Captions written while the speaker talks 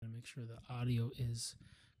make sure the audio is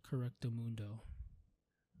correctamundo.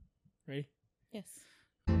 Ready? Yes.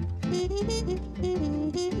 Hey,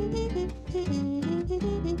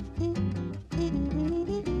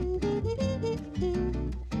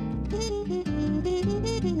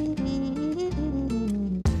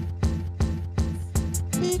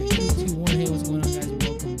 what's going on, guys?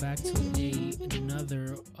 Welcome back to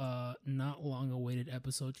another not long awaited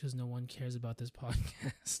episode, because no one cares about this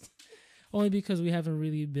podcast. Only because we haven't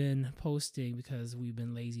really been posting because we've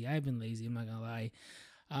been lazy. I've been lazy, I'm not gonna lie.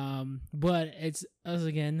 But it's us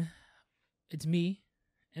again. It's me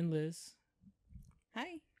and Liz.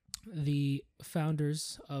 Hi. The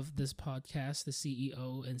founders of this podcast, the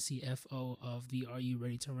CEO and CFO of the Are You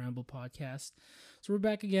Ready to Ramble podcast. So we're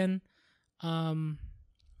back again.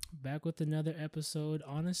 Back with another episode.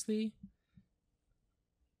 Honestly,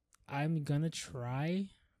 I'm gonna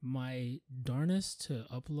try my darnest to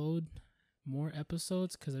upload more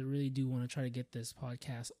episodes because I really do want to try to get this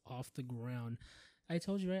podcast off the ground. I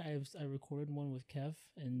told you, right? I recorded one with Kev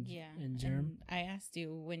and Jerem. And I asked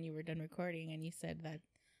you when you were done recording, and you said that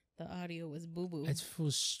the audio was boo-boo.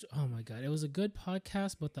 Oh my god, it was a good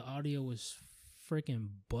podcast, but the audio was freaking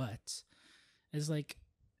butt. It's like,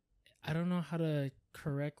 I don't know how to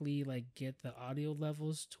correctly get the audio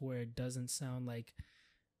levels to where it doesn't sound like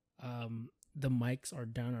the mics are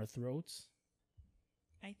down our throats.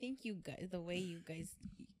 I think you guys, the way you guys,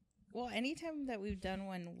 well, anytime that we've done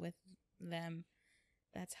one with them,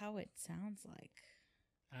 that's how it sounds like.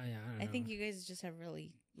 I think you guys just have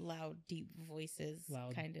really loud, deep voices,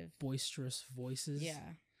 kind of boisterous voices.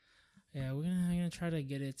 Yeah, we're gonna try to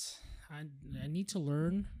get it. I need to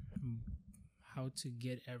learn how to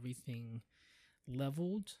get everything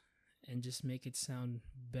leveled and just make it sound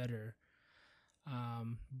better.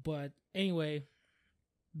 But anyway,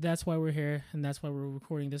 that's why we're here, and that's why we're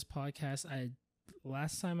recording this podcast.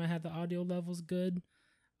 Last time I had the audio levels good,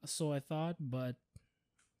 so I thought, but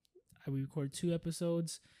we recorded 2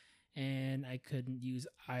 episodes and I couldn't use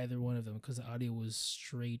either one of them because the audio was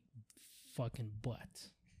straight fucking butt.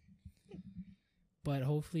 But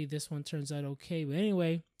hopefully this one turns out okay. But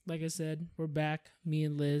anyway, like I said, we're back. Me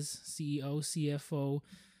and Liz, CEO, CFO,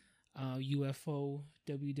 UFO,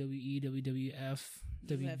 WWE, WWF,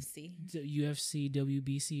 UFC,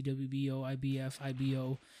 WBC, WBO, IBF,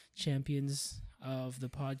 IBO, champions of the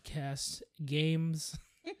podcast games.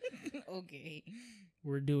 Okay.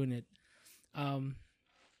 We're doing it.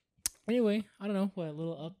 Anyway, I don't know, a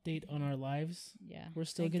little update on our lives. Yeah. We're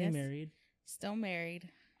still getting married. Still married.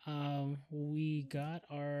 We got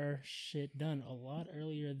our shit done a lot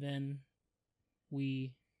earlier than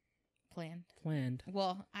we planned.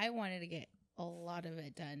 Well, I wanted to get a lot of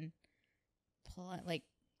it done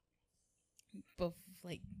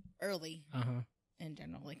early. In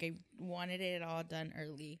general. I wanted it all done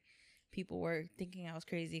early. People were thinking I was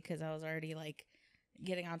crazy because I was already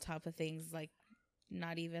getting on top of things,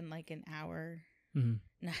 not even an hour. Mm-hmm.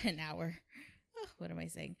 Not an hour. Oh, what am I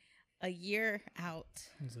saying? A year out.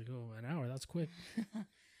 I was like, oh, an hour, that's quick.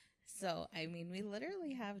 So, I mean, we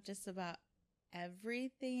literally have just about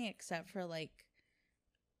everything except for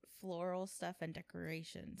floral stuff and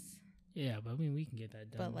decorations. Yeah, but I mean, we can get that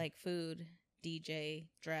done. But food, DJ,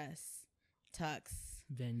 dress, tux,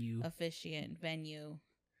 venue, officiant, venue,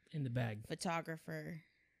 in the bag, photographer,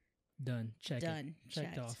 done. Checked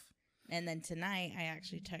off. And then tonight I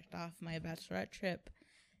actually checked off my bachelorette trip.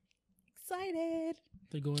 Excited.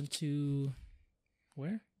 They're going to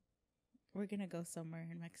where? We're gonna go somewhere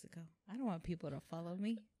in Mexico. I don't want people to follow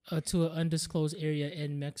me. To an undisclosed area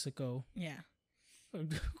in Mexico. Yeah.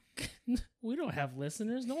 We don't have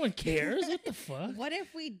listeners. No one cares. What the fuck? What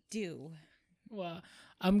if we do? Well,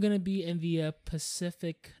 I'm going to be in the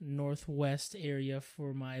Pacific Northwest area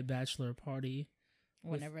for my bachelor party.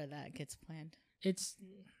 Whenever that gets planned. It's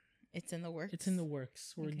in the works? It's in the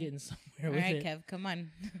works. We're getting somewhere All with right, it. Kev, come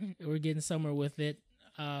on. We're getting somewhere with it.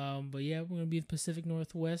 But yeah, we're going to be in the Pacific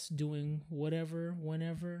Northwest doing whatever,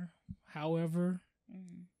 whenever, however.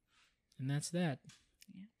 Mm-hmm. And that's that.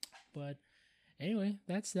 Yeah. But anyway,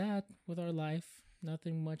 that's that with our life.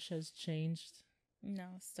 Nothing much has changed. No,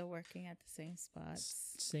 still working at the same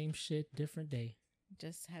spots. Same shit, different day.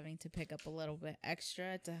 Just having to pick up a little bit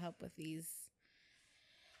extra to help with these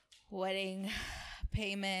wedding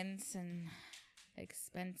payments and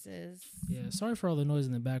expenses. Yeah, sorry for all the noise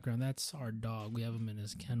in the background. That's our dog. We have him in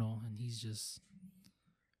his kennel, and he's just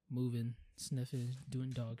moving, sniffing,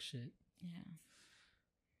 doing dog shit. Yeah.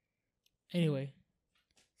 Anyway.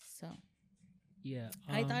 So. Yeah.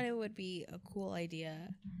 I thought it would be a cool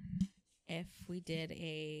idea if we did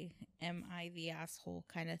a Am I the Asshole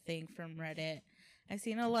kind of thing from Reddit I've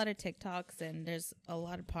seen a lot of TikToks, and there's a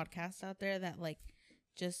lot of podcasts out there that like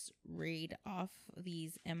just read off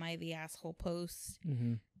these "Am I the asshole?" posts,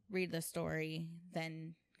 read the story,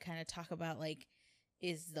 then kind of talk about like,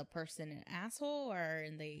 is the person an asshole, or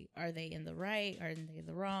are they in the right, or are they in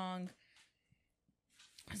the wrong?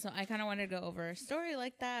 So I kind of wanted to go over a story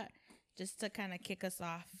like that, just to kind of kick us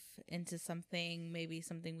off into something, maybe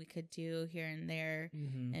something we could do here and there,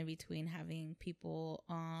 in between having people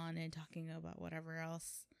on and talking about whatever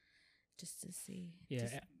else, just to see.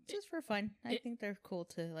 Yeah. Just for fun. I think they're cool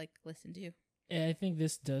to like listen to. And I think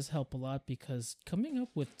this does help a lot because coming up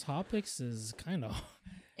with topics is kind of...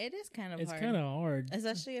 It is kind of hard. It's kind of hard.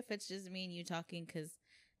 Especially if it's just me and you talking, because,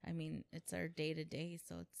 I mean, it's our day-to-day,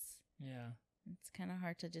 so it's... Yeah. It's kind of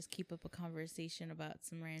hard to just keep up a conversation about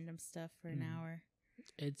some random stuff for an hour.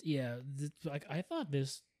 It's like I thought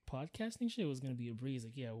this podcasting shit was gonna be a breeze.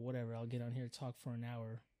 Like, yeah, whatever. I'll get on here and talk for an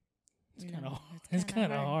hour. It's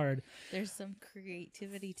kind of hard. There's some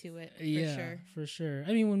creativity to it. For sure.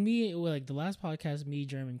 I mean, when the last podcast me,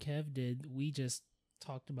 Germ, and Kev did, we just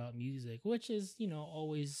talked about music, which is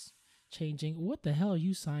always changing. What the hell are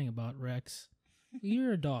you sighing about, Rex?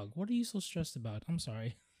 You're a dog. What are you so stressed about? I'm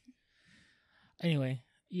sorry. Anyway,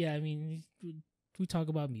 yeah, I mean, we talk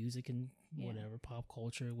about music and whatever, pop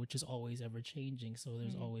culture, which is always ever changing. So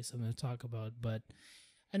there's always something to talk about. But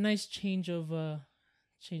a nice change of. So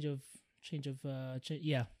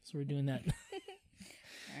we're doing that. All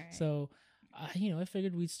right. So, I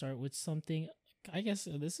figured we'd start with something. I guess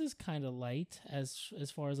this is kind of light as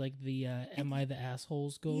far as like the "Am I the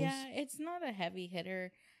assholes" goes. Yeah, it's not a heavy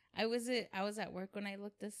hitter. I was at work when I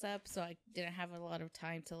looked this up, so I didn't have a lot of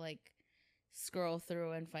time to like scroll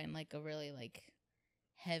through and find like a really like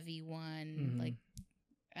heavy one, like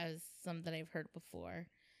as some that I've heard before.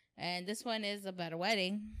 And this one is about a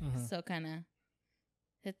wedding, so kind of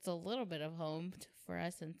hits a little bit of home for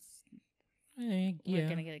us since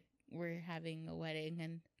we're having a wedding,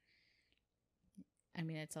 and I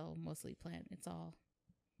mean it's all mostly planned. It's all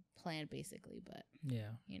planned basically, but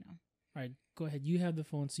All right, go ahead. You have the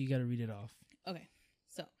phone, so you got to read it off. Okay,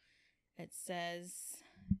 so it says,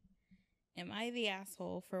 "Am I the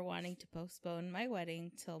asshole for wanting to postpone my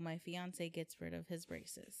wedding till my fiance gets rid of his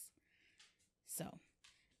braces?" So,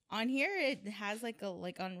 on here it has like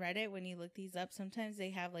on Reddit when you look these up, sometimes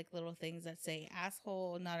they have like little things that say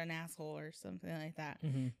asshole, not an asshole, or something like that.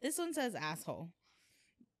 This one says asshole,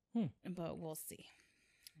 but we'll see.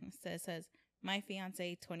 It says, "My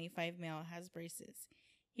fiance, 25 male, has braces.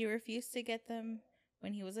 He refused to get them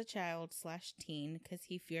when he was a child/teen because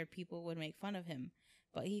he feared people would make fun of him.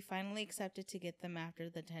 But he finally accepted to get them after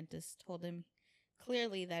the dentist told him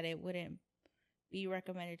clearly that it wouldn't be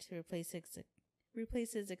recommended to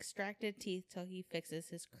replace his extracted teeth till he fixes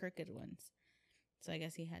his crooked ones." So I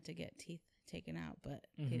guess he had to get teeth taken out, but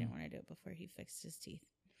he didn't want to do it before he fixed his teeth.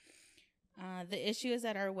 "The issue is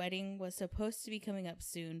that our wedding was supposed to be coming up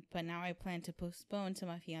soon, but now I plan to postpone till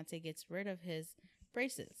my fiance gets rid of his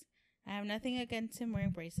braces. I have nothing against him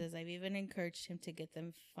wearing braces. I've even encouraged him to get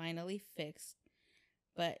them finally fixed.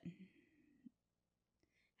 But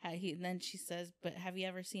then she says, but have you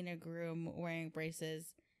ever seen a groom wearing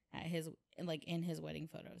braces at in his wedding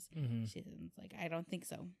photos?" She's like, "I don't think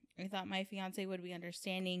so. I thought my fiance would be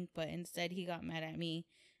understanding, but instead he got mad at me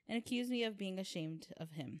and accused me of being ashamed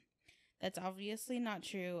of him. That's obviously not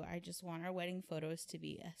true. I just want our wedding photos to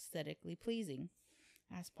be aesthetically pleasing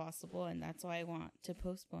as possible, and that's why I want to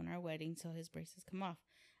postpone our wedding till his braces come off.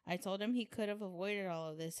 I told him he could have avoided all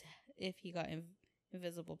of this if he got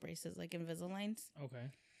invisible braces, like Invisaligns.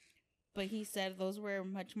 Okay. But he said those were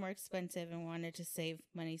much more expensive and wanted to save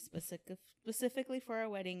money specifically for our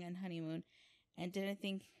wedding and honeymoon, and didn't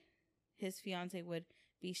think his fiance would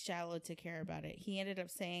be shallow to care about it. He ended up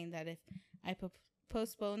saying that if I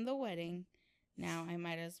postpone the wedding now, I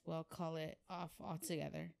might as well call it off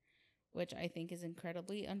altogether, which I think is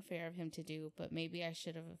incredibly unfair of him to do, but maybe I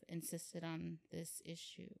should have insisted on this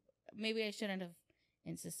issue. Maybe I shouldn't have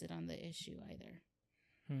insisted on the issue either."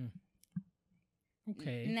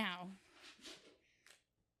 Okay. Now,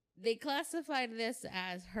 they classified this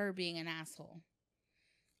as her being an asshole.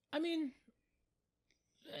 I mean,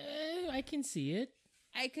 I can see it.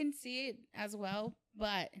 I can see it as well,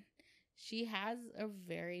 but she has a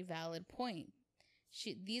very valid point.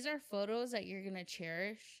 These are photos that you're gonna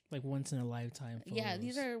cherish, like once in a lifetime photos. Yeah,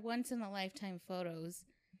 these are once in a lifetime photos.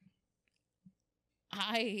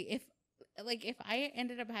 If I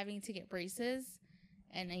ended up having to get braces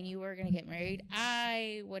and I knew we were gonna get married,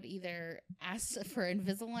 I would either ask for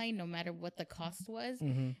Invisalign no matter what the cost was.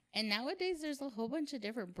 And nowadays there's a whole bunch of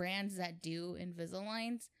different brands that do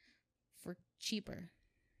Invisaligns for cheaper.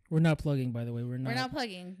 We're not plugging, by the way. We're not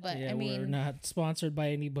plugging, but yeah, I mean, we're not sponsored by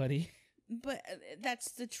anybody. But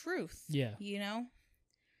that's the truth. Yeah. You know?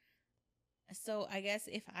 So I guess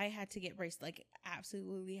if I had to get braces, like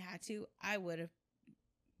absolutely had to, I would have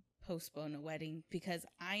postponed a wedding, because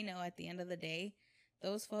I know at the end of the day,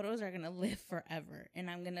 those photos are going to live forever. And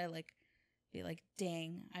I'm going to like be like,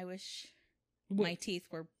 dang, I wish my teeth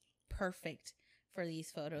were perfect for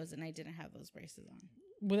these photos and I didn't have those braces on.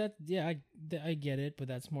 Well, that, yeah, I get it, but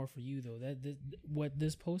that's more for you though. What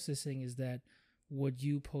this post is saying is that, would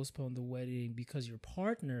you postpone the wedding because your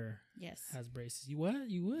partner has braces? You what?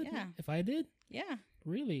 You would? Yeah. If I did? Yeah.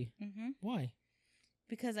 Really? Mm-hmm. Why?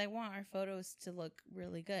 Because I want our photos to look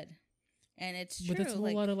really good. And it's true. But that's a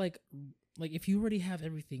lot of like if you already have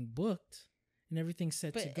everything booked and everything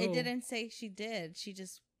set to go. But it didn't say she did. She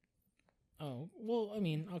just. Oh, well, I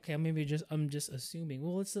mean, okay, I'm just assuming.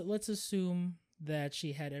 Well, let's assume that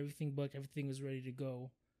she had everything booked, everything was ready to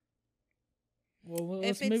go. Well,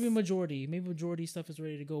 maybe majority stuff is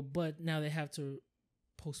ready to go, but now they have to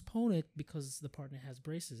postpone it because the partner has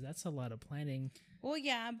braces. That's a lot of planning. Well,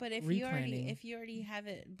 yeah, but if you already have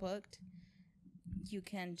it booked, you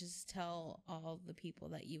can just tell all the people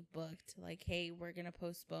that you've booked, like, hey, we're gonna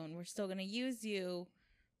postpone. We're still gonna use you,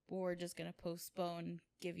 but we're just gonna postpone,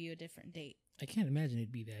 give you a different date. I can't imagine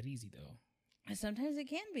it'd be that easy though. Sometimes it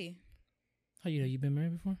can be. How you know? You've been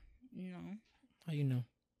married before? No. How you know?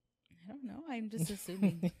 I don't know. I'm just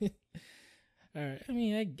assuming. All right. I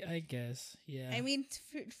mean, I guess. Yeah. I mean,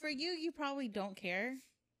 for you, you probably don't care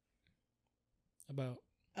about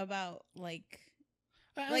like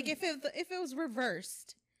if it was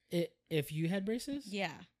reversed. If you had braces?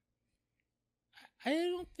 Yeah. I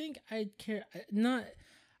don't think I'd care.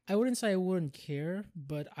 I wouldn't say I wouldn't care,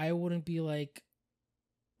 but I wouldn't be like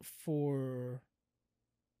for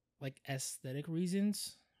like aesthetic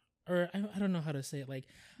reasons. Or I don't know how to say it. Like,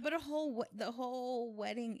 but the whole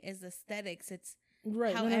wedding is aesthetics. It's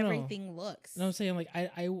right, how everything looks. No, I'm saying like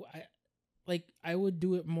I would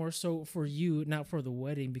do it more so for you, not for the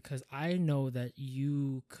wedding, because I know that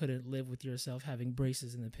you couldn't live with yourself having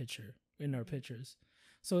braces in our pictures.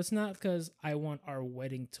 So it's not because I want our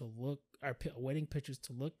wedding pictures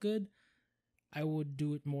to look good. I would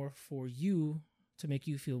do it more for you to make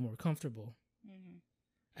you feel more comfortable. Mm-hmm.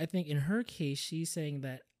 I think in her case, she's saying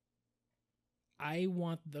that I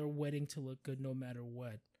want the wedding to look good no matter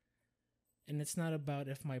what. And it's not about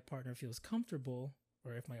if my partner feels comfortable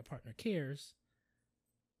or if my partner cares.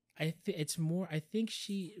 It's more, I think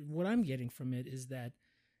what I'm getting from it is that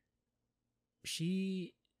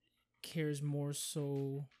she cares more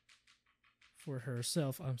so for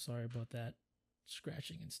herself. I'm sorry about that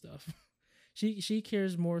scratching and stuff. She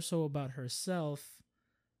cares more so about herself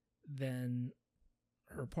than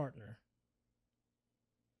her partner.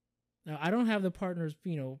 Now, I don't have the partner's,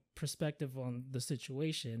 perspective on the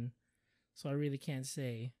situation, so I really can't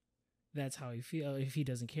say that's how he feels, if he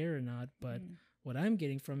doesn't care or not. But what I'm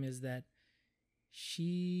getting from is that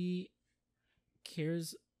she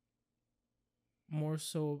cares more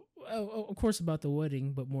so, of course, about the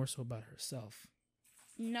wedding, but more so about herself.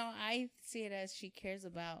 No, I see it as she cares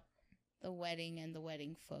about the wedding and the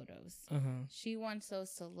wedding photos. Uh-huh. She wants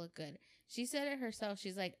those to look good. She said it herself.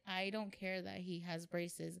 She's like, I don't care that he has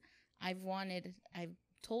braces. I've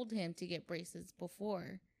told him to get braces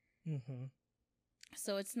before. Mm-hmm.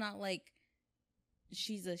 So it's not like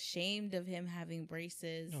she's ashamed of him having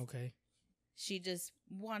braces. Okay. She just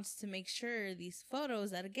wants to make sure these photos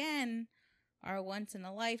that, again, are once in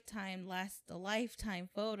a lifetime, last a lifetime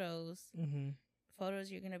photos. Mm-hmm.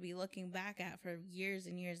 Photos you're going to be looking back at for years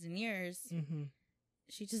and years and years. Mm-hmm.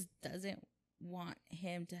 She just doesn't want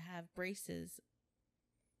him to have braces.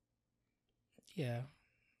 Yeah.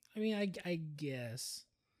 I mean, I guess,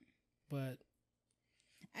 but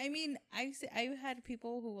I mean, I've had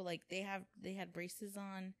people who were like, they had braces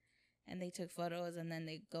on, and they took photos, and then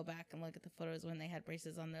they go back and look at the photos when they had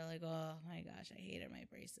braces on. They're like, oh my gosh, I hated my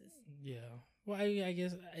braces. Yeah. Well, I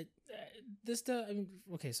guess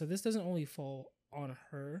okay. So this doesn't only fall on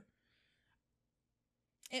her.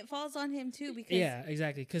 It falls on him too, because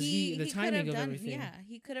exactly, because the timing of everything. Yeah,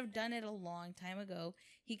 he could have done it a long time ago.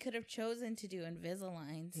 He could have chosen to do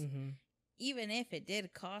Invisaligns, even if it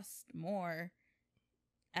did cost more.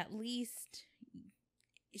 At least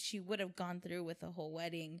she would have gone through with the whole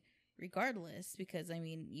wedding, regardless. Because I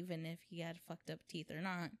mean, even if he had fucked up teeth or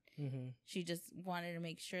not, she just wanted to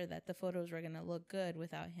make sure that the photos were gonna look good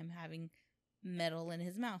without him having metal in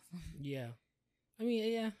his mouth. Yeah, I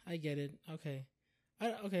mean, yeah, I get it. Okay.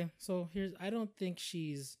 So I don't think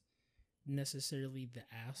she's necessarily the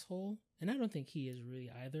asshole, and I don't think he is really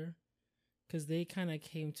either, because they kind of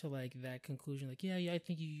came to like that conclusion, like, yeah, I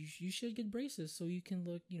think you should get braces so you can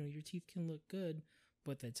look, your teeth can look good,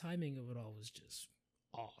 but the timing of it all was just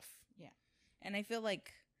off. Yeah, and I feel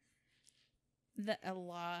like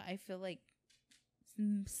I feel like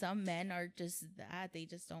some men are just that they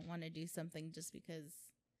just don't want to do something just because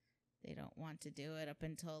they don't want to do it up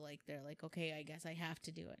until like they're like, okay, I guess I have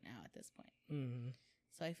to do it now at this point. Mm-hmm.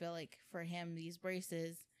 So I feel like for him, these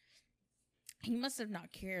braces, he must have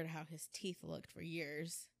not cared how his teeth looked for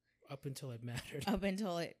years. Up until it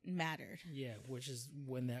mattered. Yeah, which is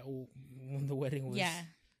when the wedding was,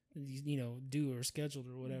 due or scheduled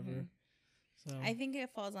or whatever. Mm-hmm. So I think it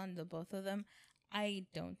falls on the both of them. I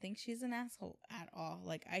don't think she's an asshole at all.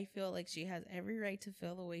 Like, I feel like she has every right to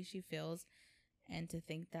feel the way she feels and to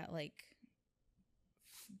think that, like,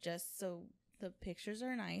 just so the pictures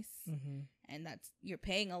are nice, mm-hmm. and you're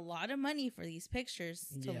paying a lot of money for these pictures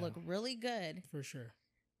to look really good. For sure.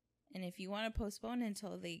 And if you want to postpone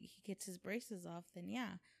until he gets his braces off, then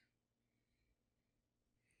yeah.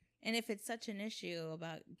 And if it's such an issue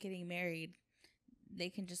about getting married, they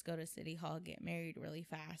can just go to City Hall, get married really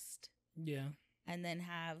fast. Yeah. And then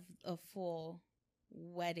have a full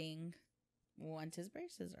wedding once his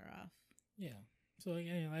braces are off. Yeah. So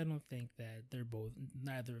I don't think that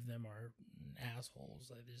neither of them are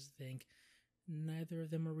assholes. I just think neither of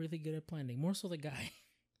them are really good at planning. More so the guy.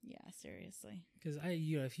 Yeah, seriously. Because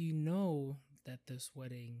if you know that this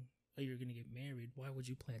wedding, or you're gonna get married, why would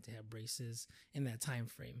you plan to have braces in that time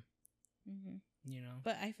frame? Mm-hmm.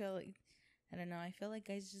 But I feel like, I don't know. I feel like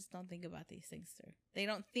guys just don't think about these things through. They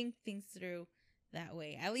don't think things through that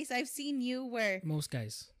way. At least I've seen you where most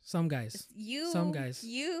guys, some guys, you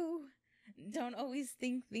don't always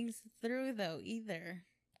think things through though either.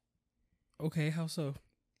 Okay, how so?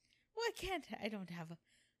 Well, I don't have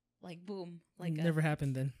never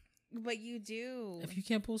happened then. But you do. If you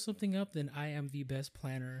can't pull something up, then I am the best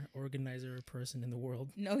planner, organizer person in the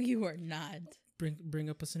world. No, you are not. Bring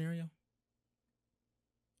up a scenario.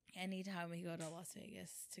 Anytime we go to Las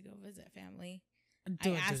Vegas to go visit family, I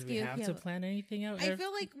ask you have to plan anything out. I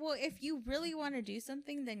feel like, well, if you really want to do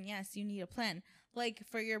something, then yes, you need a plan. Like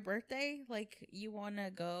for your birthday, like you want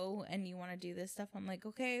to go and you want to do this stuff. I'm like,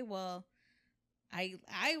 okay, well, I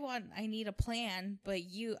need a plan, but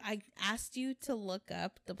I asked you to look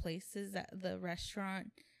up the places that the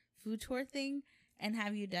restaurant food tour thing, and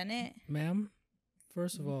have you done it? Ma'am,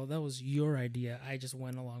 first of all, that was your idea. I just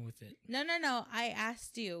went along with it. No. I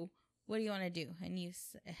asked you, what do you want to do? And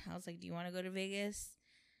I was like, do you want to go to Vegas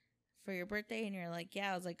for your birthday? And you're like,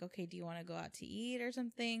 yeah. I was like, okay, do you want to go out to eat or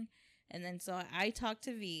something? And then so I talked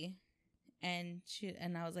to V, and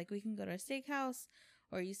I was like, we can go to a steakhouse.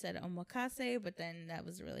 Or you said omakase, but then that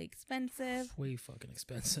was really expensive. Way fucking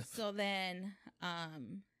expensive. So then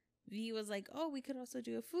V was like, oh, we could also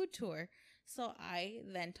do a food tour. So I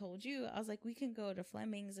then told you, I was like, we can go to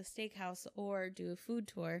Fleming's, a steakhouse, or do a food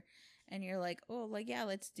tour. And you're like, oh, like, yeah,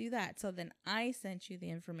 let's do that. So then I sent you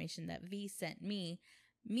the information that V sent me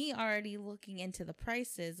already looking into the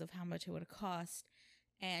prices of how much it would cost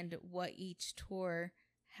and what each tour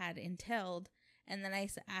had entailed. And then I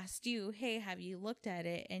asked you, hey, have you looked at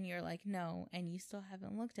it? And you're like, no. And you still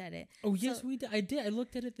haven't looked at it. Oh, yes, we did. I did. I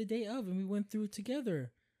looked at it the day of, and we went through it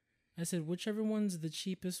together. I said, whichever one's the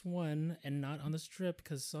cheapest one and not on the strip,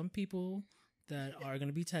 because some people that are going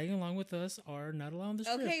to be tagging along with us are not allowed on the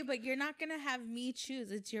strip. Okay, but you're not going to have me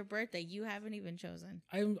choose. It's your birthday. You haven't even chosen.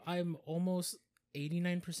 I'm almost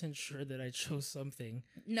 89% sure that I chose something.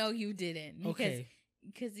 No, you didn't. Okay.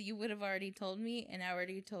 Because you would have already told me, and I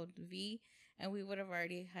already told V, and we would have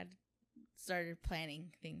already had started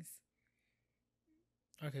planning things.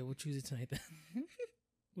 Okay, we'll choose it tonight then.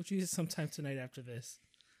 We'll choose it sometime tonight after this.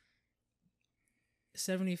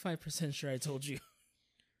 75% sure I told you.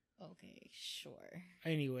 Okay, sure.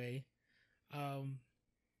 Anyway,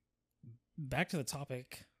 back to the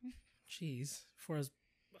topic. Jeez, before I was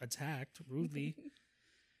attacked rudely.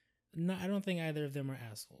 No, I don't think either of them are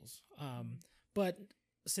assholes. But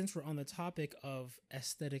since we're on the topic of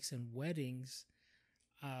aesthetics and weddings,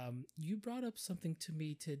 you brought up something to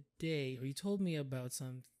me today, or you told me about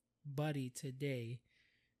somebody today,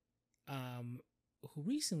 who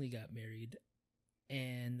recently got married,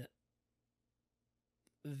 and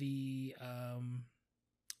the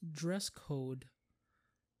dress code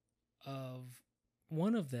of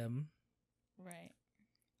one of them, right?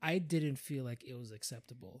 I didn't feel like it was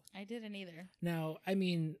acceptable. I didn't either. Now, I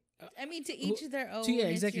mean, to each their own. Yeah,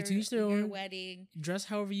 exactly. To each their own. Wedding. Dress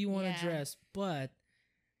however you want to dress, but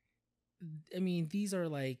I mean, these are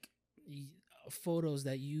like photos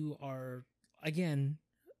that you are, again,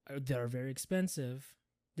 that are very expensive.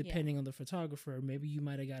 depending on the photographer. Maybe you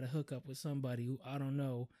might have got a hookup with somebody who, I don't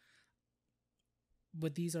know.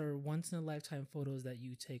 But these are once in a lifetime photos that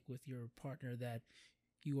you take with your partner that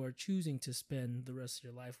you are choosing to spend the rest of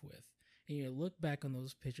your life with. And you look back on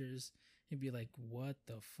those pictures and be like, what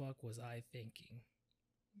the fuck was I thinking?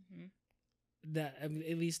 That, I mean,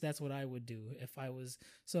 at least that's what I would do if I was.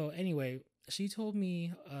 So anyway, she told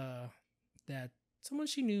me that someone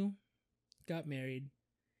she knew got married,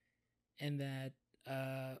 and that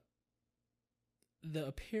the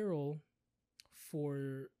apparel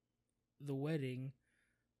for the wedding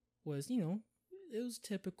was, you know, it was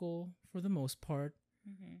typical for the most part,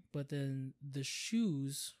 but then the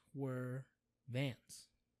shoes were Vans.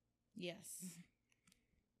 Yes.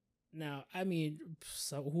 Now, I mean,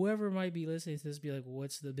 so whoever might be listening to this be like,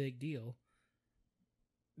 what's the big deal?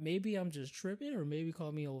 Maybe I'm just tripping, or maybe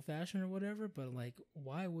call me old fashioned or whatever, but like,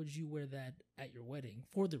 why would you wear that at your wedding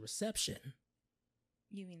for the reception?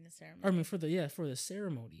 You mean the ceremony? I mean, for the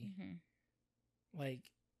ceremony. Like,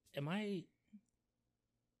 am I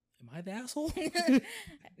the asshole?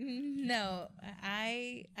 No,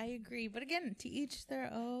 I agree, but again, to each their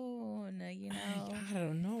own. You know, I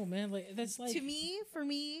don't know, man. Like, that's like, for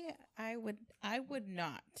me, I would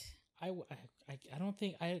not. I don't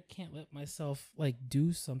think I can't let myself like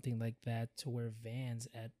do something like that to wear Vans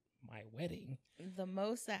at my wedding. The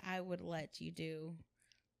most that I would let you do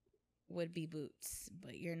would be boots,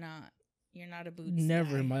 but you're not a boots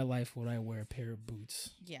Never guy. in my life would I wear a pair of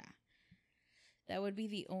boots. Yeah. That would be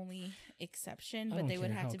the only exception, but they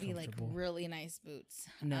would have to be like really nice boots.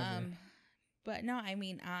 Never. But no, I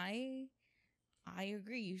mean, I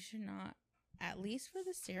agree. You should not, at least for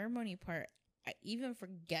the ceremony part, even for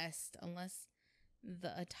guests, unless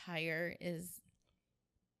the attire is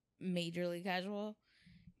majorly casual,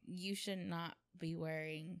 you should not be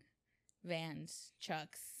wearing Vans,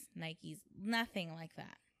 Chucks, Nikes, nothing like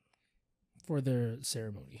that. For their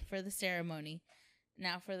ceremony. For the ceremony.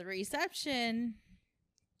 Now, for the reception,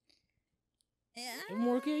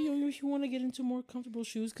 more if you want to get into more comfortable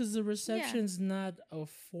shoes, because the reception's not a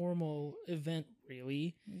formal event,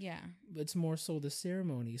 really. Yeah, it's more so the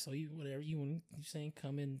ceremony. So you whatever you want, you saying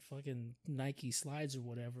come in fucking Nike slides or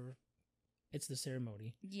whatever. It's the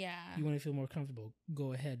ceremony. Yeah, you want to feel more comfortable,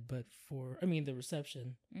 go ahead. But the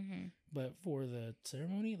reception. But for the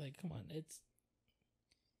ceremony, like, come on,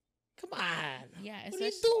 Come on. Yeah. What are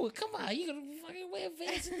you doing? Come on. You gonna fucking wear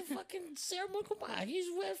Vans in the fucking ceremony? Come on. You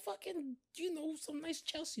just wear fucking, some nice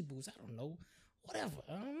Chelsea boots. I don't know. Whatever.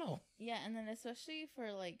 I don't know. Yeah. And then especially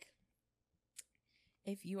for like,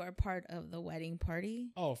 if you are part of the wedding party.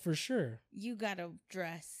 Oh, for sure. You gotta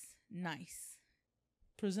dress nice.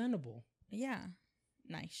 Presentable. Yeah.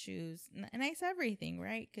 Nice shoes. Nice everything,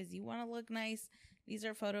 right? Because you want to look nice. These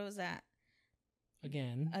are photos that.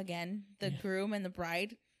 Again, the groom and the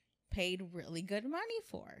bride paid really good money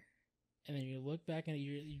for. And then you look back at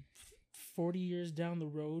you 40 years down the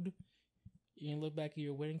road, you look back at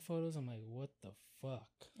your wedding photos, I'm like, what the fuck?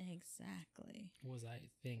 Exactly. Was I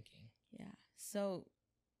thinking? Yeah. So,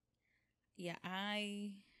 yeah,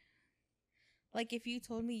 like, if you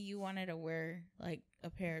told me you wanted to wear, like, a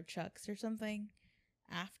pair of Chucks or something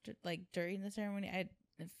after, like, during the ceremony,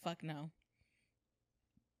 fuck no.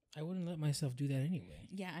 I wouldn't let myself do that anyway.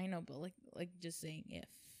 Yeah, I know, but, like just saying if.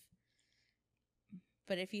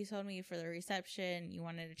 But if you told me for the reception you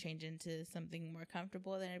wanted to change into something more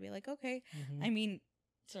comfortable, then I'd be like, okay. I mean,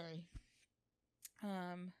 sorry.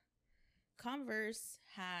 Converse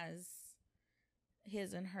has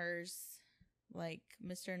his and hers, like,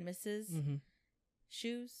 Mr. and Mrs.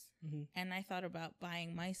 shoes. And I thought about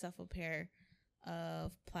buying myself a pair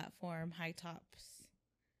of platform high tops,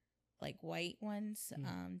 like white ones,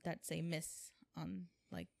 that say Miss on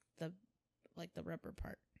like the rubber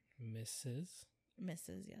part. Mrs.,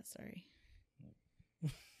 yeah, sorry.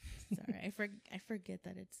 Sorry, I forget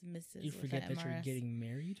that it's Mrs. You forget that you're getting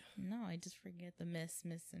married? No, I just forget the Miss,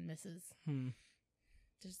 and Mrs.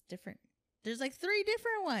 There's like 3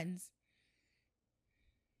 different ones.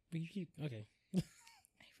 Okay. I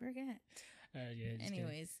forget. Yeah.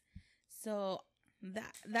 Anyways, so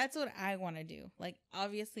that's what I want to do. Like,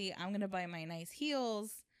 obviously, I'm gonna buy my nice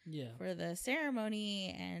heels. Yeah. For the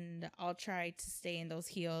ceremony, and I'll try to stay in those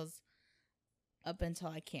heels up until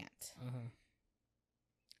I can't.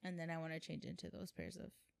 And then I want to change into those pairs of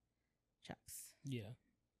Chucks. Yeah.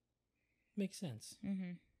 Makes sense.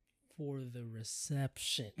 For the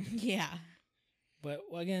reception. Yeah. But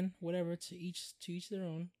again, whatever, to each their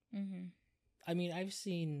own. I mean, I've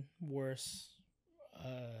seen worse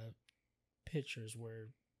pictures where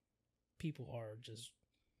people are just,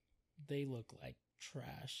 they look like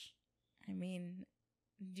trash. I mean,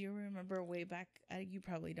 Do you remember way back? You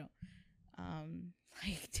probably don't.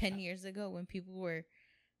 Like 10 years ago when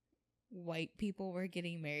white people were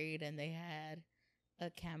getting married and they had a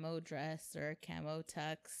camo dress or a camo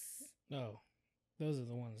tux. Oh, those are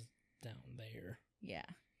the ones down there. Yeah.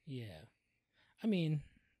 Yeah. I mean,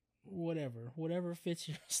 whatever fits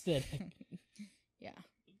your aesthetic. Yeah.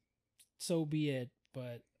 So be it.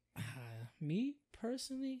 But me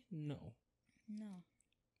personally, no.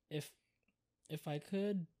 If I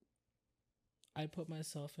could, I'd put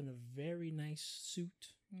myself in a very nice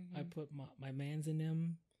suit. Mm-hmm. I put my mans in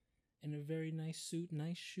them in a very nice suit,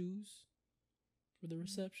 nice shoes for the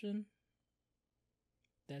reception.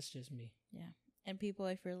 That's just me. Yeah. And people,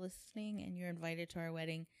 if you're listening and you're invited to our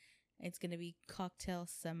wedding, it's going to be cocktail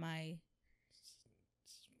semi,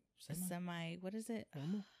 what is it?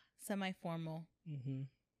 Formal? Semi-formal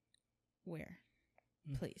wear.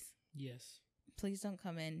 Please. Yes. Please don't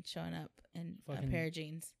come in showing up in a pair of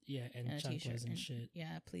jeans. Yeah, and a t-shirt and shit.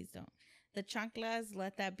 Yeah, please don't. The chanclas,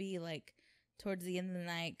 let that be like towards the end of the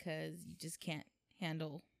night because you just can't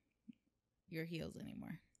handle your heels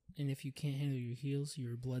anymore. And if you can't handle your heels,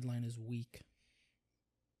 your bloodline is weak.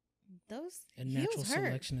 Those and natural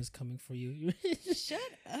selection is coming for you. Shut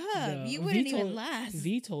up. You wouldn't even last.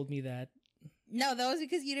 V told me that. No, that was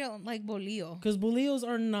because you don't like bolillo. Because bolillos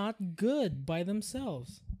are not good by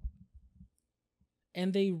themselves.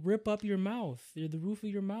 And they rip up your mouth. They're the roof of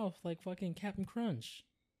your mouth like fucking Captain Crunch.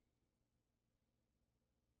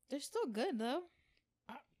 They're still good, though.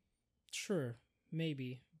 Sure,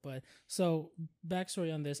 maybe. But, so,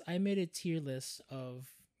 backstory on this. I made a tier list of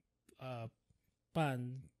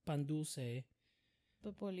pan dulce.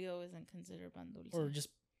 But bolillo isn't considered pan dulce. Or just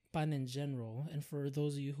pan in general. And for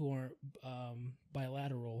those of you who aren't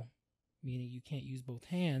bilateral, meaning you can't use both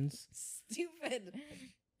hands. Stupid.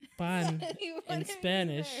 Pan in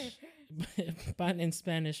Spanish, pan in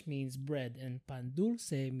Spanish means bread, and pan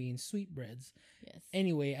dulce means sweet breads. Yes.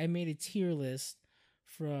 Anyway, I made a tier list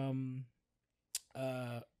from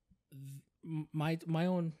my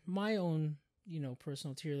own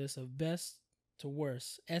personal tier list of best to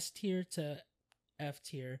worst, S tier to F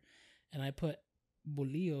tier, and I put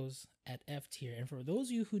bolillos at F tier. And for those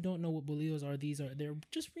of you who don't know what bolillos are, they're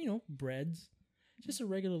just breads. Just a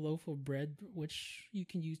regular loaf of bread, which you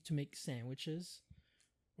can use to make sandwiches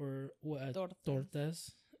or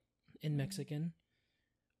tortas in Mexican.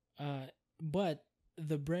 But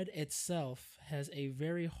the bread itself has a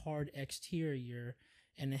very hard exterior,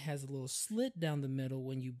 and it has a little slit down the middle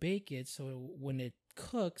when you bake it. So when it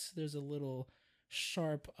cooks, there's a little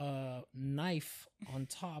sharp knife on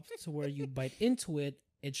top to where you bite into it,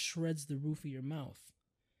 it shreds the roof of your mouth.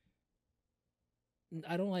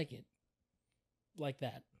 I don't like it like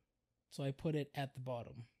that, so I put it at the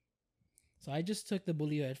bottom. So I just took the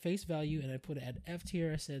bolillo at face value and I put it at F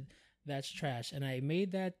tier. I said that's trash, and I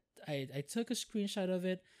made that. I took a screenshot of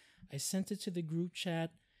it. I sent it to the group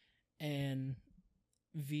chat, and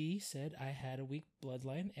V said I had a weak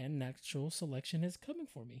bloodline and natural selection is coming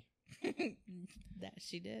for me. That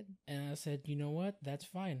she did. And I said, you know what? That's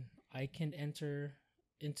fine. I can enter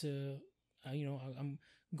into, I'm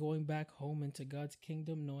going back home into God's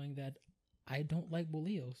kingdom knowing that I don't like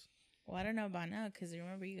bolillos. Well, I don't know about now because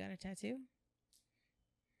remember you got a tattoo?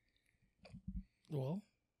 Well,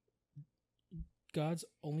 God's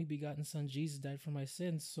only begotten son Jesus died for my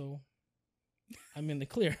sins, so I'm in the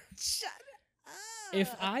clear. Shut up.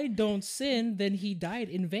 If I don't sin, then he died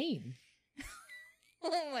in vain.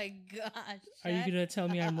 Oh my gosh. Are you going to tell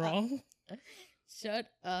me I'm wrong? Shut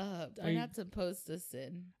up. We're not supposed to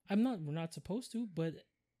sin. We're not supposed to, but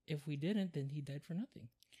if we didn't, then he died for nothing.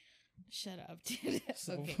 Shut up, dude.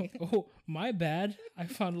 So, okay. Oh, my bad. I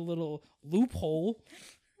found a little loophole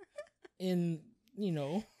in,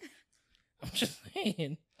 I'm just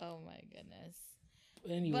saying. Oh my goodness.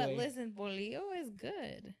 Anyway. But listen, bolillo is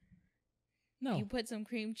good. No. You put some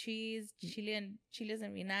cream cheese, chiles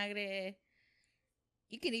en vinagre.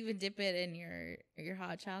 You can even dip it in your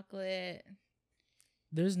hot chocolate.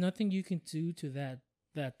 There's nothing you can do to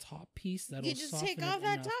that top piece that'll you just take off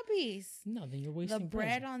that top piece. No, then you're wasting the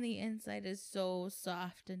bread on the inside is so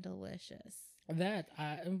soft and delicious. That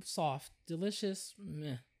I'm soft, delicious.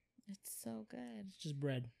 Meh. It's so good. It's just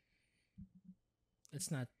bread.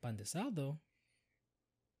 It's not pan de sal though.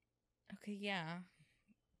 Okay, yeah.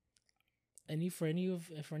 For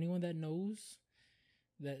anyone that knows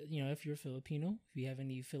that, if you're Filipino, if you have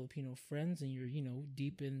any Filipino friends and you're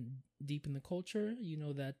deep in the culture, you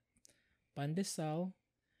know that pan de sal,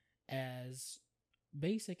 as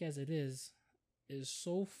basic as it is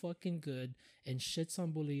so fucking good and shits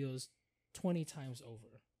on bolillos 20 times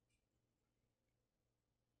over.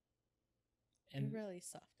 And they're really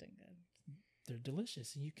soft and good. They're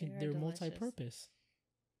delicious. And they're multi-purpose.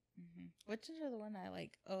 Mm-hmm. Which are the one I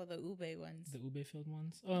like? Oh, the ube ones. The ube filled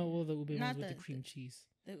ones? Oh, well, the ube ones with the cream cheese.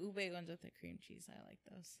 The ube ones with the cream cheese. I like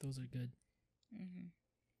those. Those are good. Mm-hmm.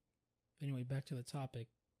 Anyway, back to the topic.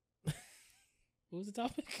 What was the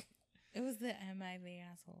topic? It was the am I the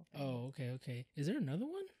asshole thing. Oh, okay. Is there another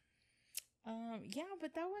one? Yeah,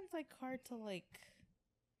 but that one's like hard to like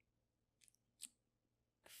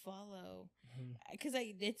follow. Because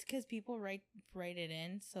it's because people write it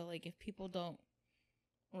in. So like if people don't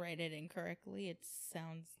write it in correctly, it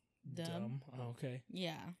sounds dumb. Oh, okay.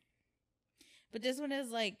 Yeah. But this one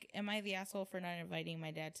is like, am I the asshole for not inviting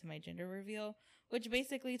my dad to my gender reveal? Which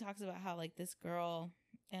basically talks about how like this girl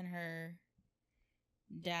and her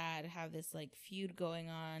dad have this like feud going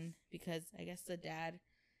on because I guess the dad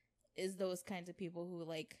is those kinds of people who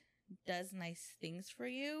like does nice things for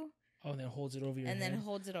you. Oh, and then holds it over your head. And then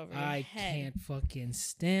holds it over your head. I can't fucking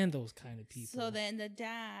stand those kind of people. So then the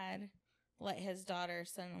dad let his daughter,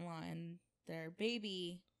 son-in-law, and their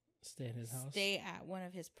baby stay in his house. Stay at one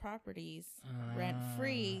of his properties rent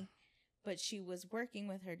free, but she was working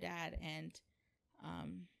with her dad and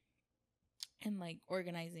like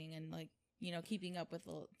organizing and like, you know, keeping up with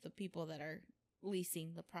the people that are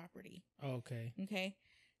leasing the property. Okay.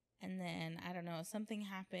 And then I don't know, something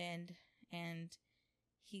happened and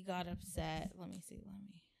he got upset. Let me see.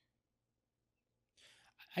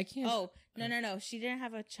 I can't. Oh, no. She didn't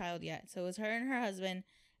have a child yet. So it was her and her husband.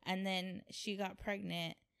 And then she got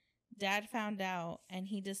pregnant. Dad found out and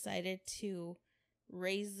he decided to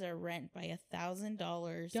raise their rent by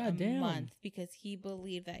 $1,000 a month because he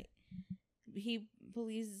believed that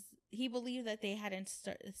they hadn't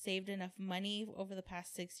saved enough money over the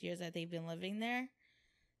past 6 years that they've been living there.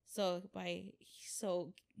 So by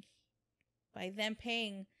them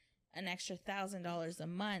paying an extra $1,000 a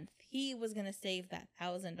month, he was gonna save that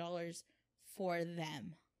 $1,000 for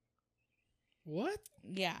them. What?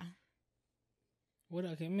 Yeah. What?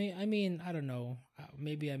 Okay. I mean, I don't know.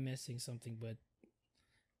 Maybe I'm missing something, but.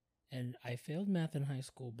 And I failed math in high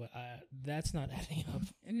school, but that's not adding up.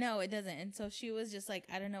 No, it doesn't. And so she was just like,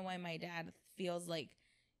 I don't know why my dad feels like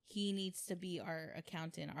he needs to be our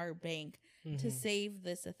accountant, our bank, to save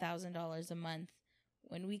this $1,000 a month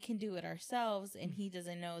when we can do it ourselves, and he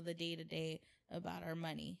doesn't know the day-to-day about our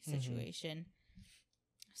money situation.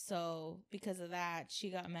 So because of that, she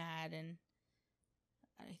got mad, and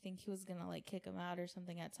I think he was gonna like kick him out or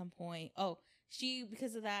something at some point. Oh,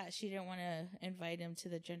 because of that, she didn't want to invite him to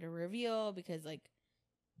the gender reveal because like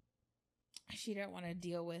she didn't want to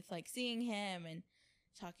deal with like seeing him and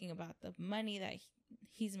talking about the money that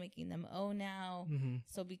he's making them owe now.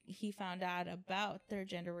 So he found out about their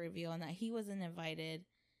gender reveal and that he wasn't invited.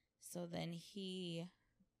 So then he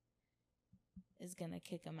is gonna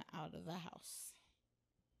kick him out of the house.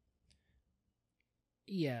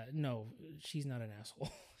 Yeah, no, she's not an asshole.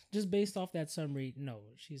 Just based off that summary, no,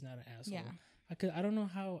 she's not an asshole. Yeah. I don't know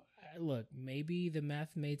how. Look, maybe the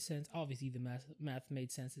math made sense. Obviously, the math made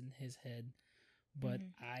sense in his head, but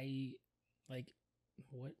I like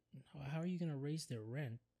what? How are you gonna raise their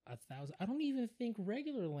rent $1,000? I don't even think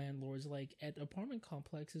regular landlords like at apartment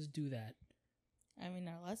complexes do that. I mean,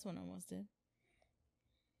 our last one almost did.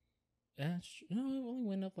 No, it only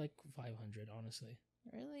went up like 500. Honestly.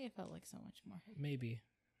 Really, it felt like so much more. Maybe,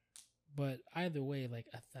 but either way, like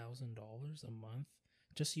 $1,000 a month.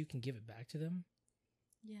 Just so you can give it back to them?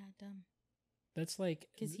 Yeah, dumb. That's like...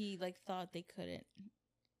 Because he like thought they couldn't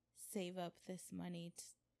save up this money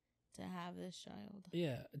to have this child.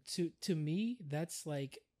 Yeah, to me, that's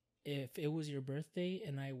like if it was your birthday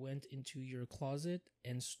and I went into your closet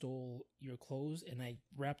and stole your clothes and I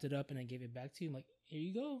wrapped it up and I gave it back to you. I'm like, here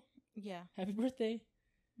you go. Yeah. Happy birthday.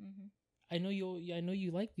 I know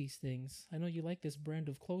you like these things. I know you like this brand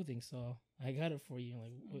of clothing, so I got it for you.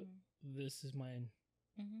 Like, this is mine.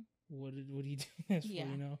 What are you doing this for?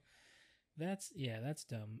 You know, that's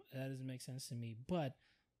dumb. That doesn't make sense to me. But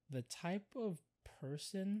the type of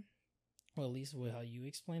person, or at least how you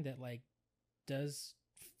explained that, like, does,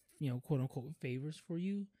 you know, quote unquote favors for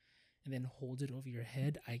you, and then holds it over your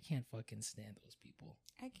head. I can't fucking stand those people.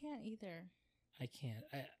 I can't either. I can't.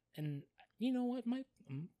 And you know what?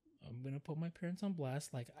 I'm gonna put my parents on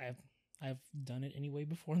blast. Like I've done it anyway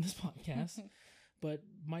before in this podcast, but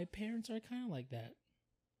my parents are kind of like that.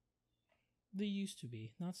 They used to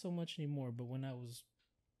be, not so much anymore. But when I was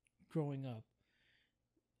growing up,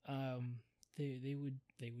 they would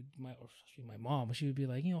especially my mom. She would be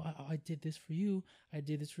like, you know, I did this for you. I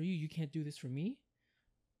did this for you. You can't do this for me.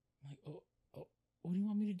 I'm like, oh, what do you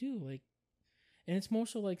want me to do? Like, and it's more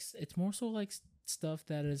so like stuff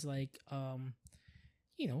that is like,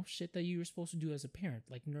 shit that you were supposed to do as a parent,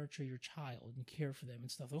 like nurture your child and care for them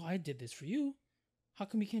and stuff. Oh, I did this for you. How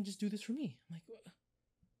come you can't just do this for me? I'm like,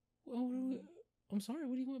 well, I'm sorry.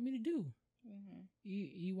 What do you want me to do? Mm-hmm.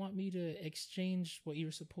 You want me to exchange what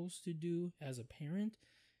you're supposed to do as a parent,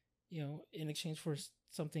 in exchange for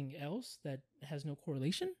something else that has no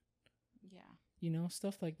correlation? Yeah.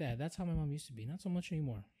 Stuff like that. That's how my mom used to be. Not so much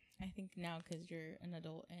anymore. I think now because you're an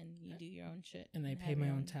adult and you do your own shit. And I pay my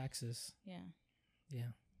own taxes. Yeah.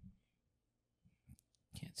 Yeah.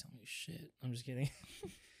 Can't tell me shit. I'm just kidding.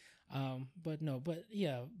 But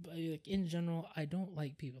like in general, I don't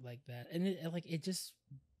like people like that. And it just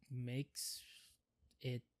makes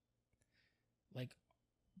it like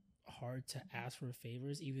hard to ask for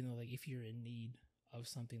favors, even though like if you're in need of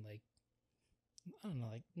something, like I don't know,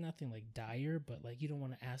 like nothing like dire, but like you don't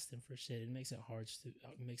want to ask them for shit. It makes it hard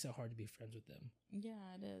to be friends with them.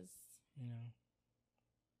 Yeah, it is.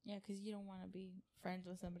 Yeah, because you don't want to be friends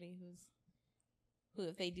with somebody who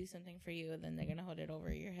if they do something for you, then they're gonna hold it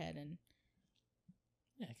over your head and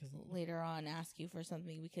cause later on ask you for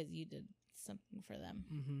something because you did something for them.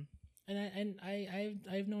 Mm-hmm. And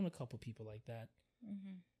I've known a couple people like that.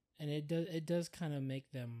 Mm-hmm. And it does kind of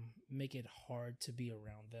make it hard to be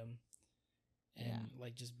around them. And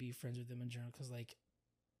like just be friends with them in general, because like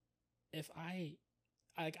if I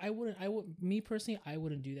me personally, I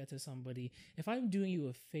wouldn't do that to somebody. If I'm doing you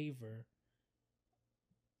a favor,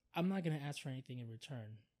 I'm not gonna ask for anything in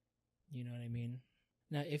return. You know what I mean?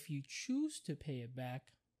 Now, if you choose to pay it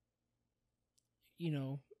back,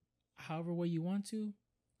 however way you want to,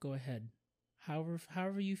 go ahead.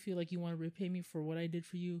 However you feel like you want to repay me for what I did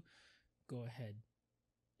for you, go ahead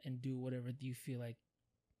and do whatever you feel like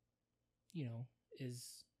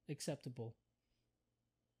is acceptable.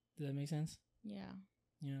 Does that make sense? Yeah.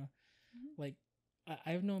 Like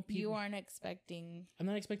I've known people. You aren't expecting. I'm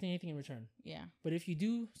not expecting anything in return. Yeah. But if you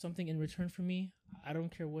do something in return for me, I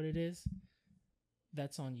don't care what it is.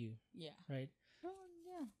 That's on you. Yeah. Right? Oh,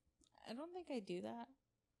 yeah. I don't think I do that.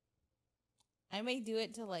 I may do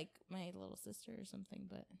it to like my little sister or something,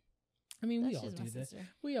 but I mean, we all do that.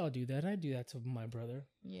 We all do that. I do that to my brother.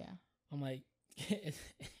 Yeah. I'm like,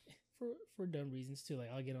 for dumb reasons too. Like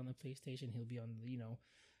I'll get on the PlayStation, he'll be on,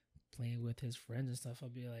 playing with his friends and stuff.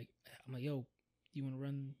 I'm like, yo, you want to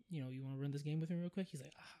run this game with me real quick? He's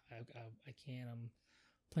like, I can't. I'm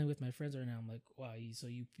playing with my friends right now. I'm like, wow, so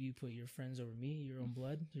you put your friends over me, your own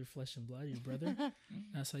blood, your flesh and blood, your brother.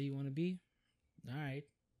 That's how you want to be? All right,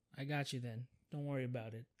 I got you then. Don't worry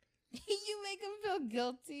about it. You make him feel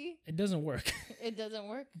guilty. It doesn't work. It doesn't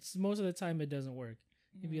work? Most of the time, it doesn't work.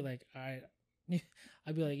 Mm-hmm. You'd be like, all right.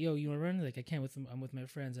 I'd be like, yo, you want to run? Like, I can't I'm with my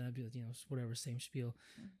friends. And I'd be like, whatever, same spiel.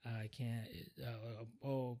 I can't.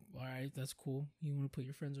 All right, that's cool. You want to put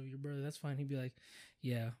your friends over your brother? That's fine. He'd be like,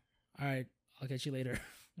 yeah, all right, I'll catch you later.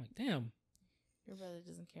 I'm like, damn. Your brother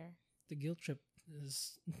doesn't care. The guilt trip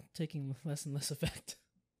is taking less and less effect.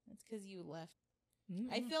 It's because you left.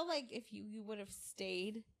 Mm-hmm. I feel like if you would have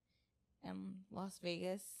stayed in Las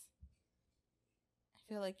Vegas, I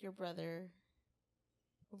feel like your brother's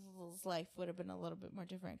life would have been a little bit more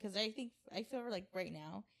different. Because I feel like right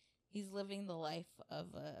now he's living the life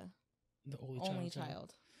of the only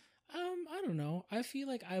child. I don't know. I feel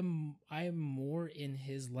like I'm more in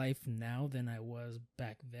his life now than I was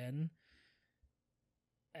back then.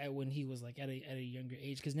 When he was like at a younger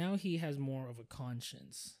age, because now he has more of a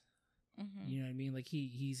conscience. Mm-hmm. You know what I mean? Like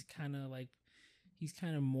he's kind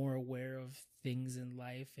of more aware of things in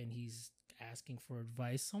life, and he's asking for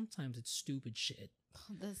advice. Sometimes it's stupid shit.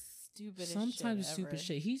 The stupidest Sometimes it's shit stupid ever.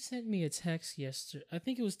 shit. He sent me a text yesterday. I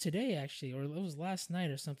think it was today actually, or it was last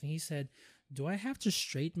night or something. He said, "Do I have to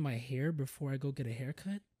straighten my hair before I go get a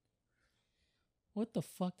haircut?" What the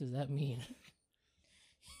fuck does that mean?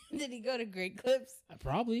 Did he go to Great Clips?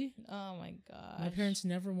 Probably. Oh my gosh. My parents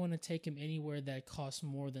never want to take him anywhere that costs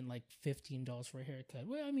more than like $15 for a haircut.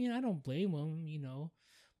 Well, I mean, I don't blame him,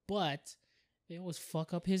 but they always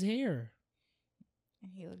fuck up his hair.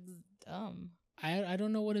 He looks dumb. I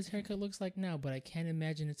don't know what his haircut looks like now, but I can't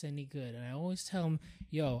imagine it's any good. And I always tell him,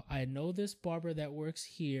 yo, I know this barber that works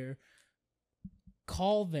here.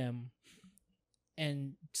 Call them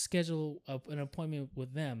and schedule an appointment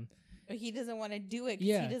with them. But he doesn't want to do it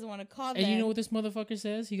because he doesn't want to call them. And you know what this motherfucker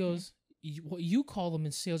says? He goes, you call them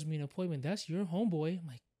and schedule me an appointment. That's your homeboy. I'm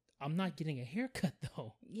like, I'm not getting a haircut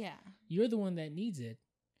though. Yeah. You're the one that needs it.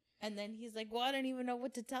 And then he's like, well, I don't even know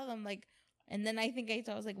what to tell them. Like, and then I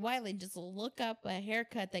was like, Wiley, just look up a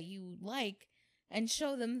haircut that you like and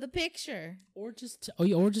show them the picture. Or just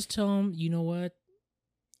tell them, you know what?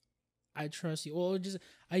 I trust you. Or just,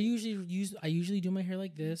 I usually do my hair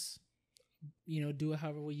like this. Do it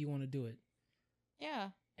however way you want to do it.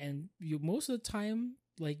 Yeah. And you most of the time,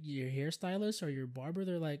 like your hairstylist or your barber,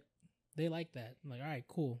 they like that. I'm like, all right,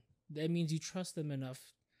 cool. That means you trust them enough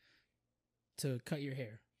to cut your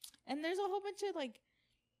hair. And there's a whole bunch of like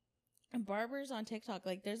barbers on TikTok.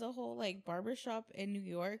 Like there's a whole like barber shop in New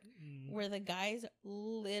York where the guys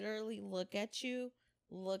literally look at you,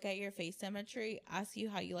 look at your face symmetry, ask you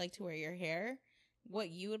how you like to wear your hair, what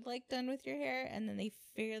you would like done with your hair, and then they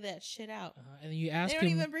figure that shit out. And you ask they don't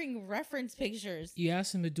even bring reference pictures. You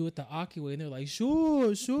ask them to do it the Aki way, and they're like,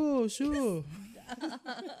 sure.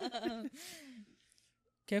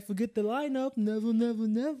 Can't forget the lineup. Never.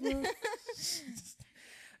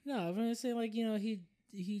 No, I'm gonna say like, you know, he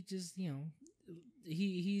just, you know,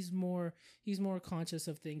 he's more conscious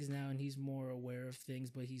of things now, and he's more aware of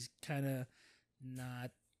things, but he's kind of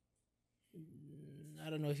not. I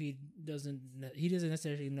don't know if he doesn't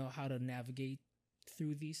necessarily know how to navigate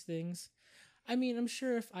through these things. I mean, I'm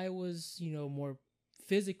sure if I was, you know, more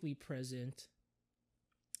physically present,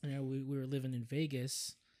 you know, we were living in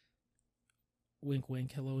Vegas, wink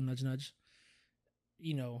wink, hello nudge nudge,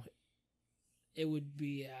 you know, it would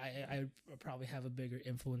be, I probably have a bigger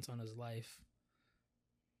influence on his life.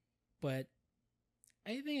 But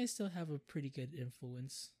I think I still have a pretty good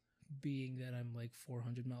influence, being that I'm like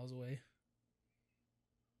 400 miles away.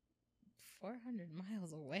 400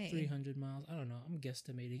 miles away. 300 miles. I don't know. I'm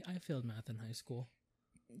guesstimating. I failed math in high school.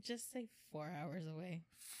 Just say 4 hours away.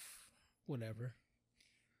 Whatever.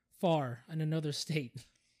 Far in another state.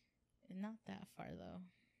 Not that far though.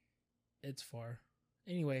 It's far.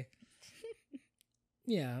 Anyway.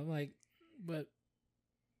 Yeah, like, but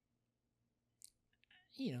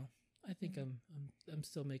you know, I think I'm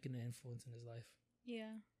still making an influence in his life.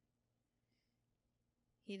 Yeah.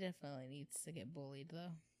 He definitely needs to get bullied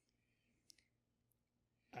though.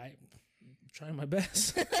 I'm trying my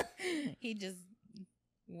best. He just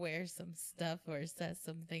wears some stuff or says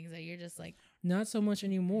some things that you're just like... Not so much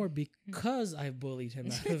anymore because I bullied him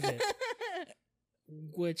out of it.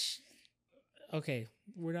 Which, okay,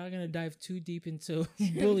 we're not going to dive too deep into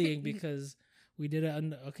bullying because I did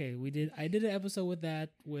an episode with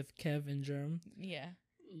that with Kev and Germ. Yeah.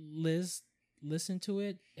 Liz listened to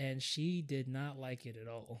it and she did not like it at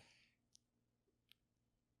all.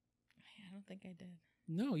 I don't think I did.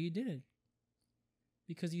 No, you didn't.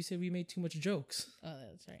 Because you said we made too much jokes. Oh,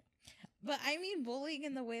 that's right. But I mean bullying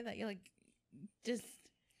in the way that you're like, just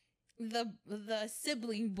the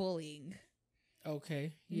sibling bullying.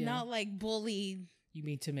 Okay. Yeah. Not like bully. You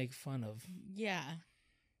mean to make fun of? Yeah.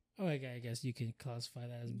 Oh, I guess you can classify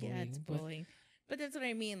that as bullying. Yeah, it's bullying. But that's what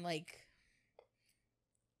I mean. Like,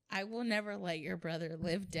 I will never let your brother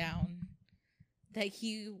live down that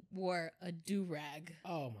he wore a do-rag.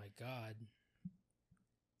 Oh my God.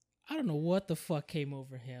 I don't know what the fuck came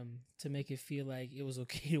over him to make it feel like it was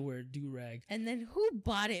okay to wear a do-rag. And then who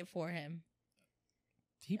bought it for him?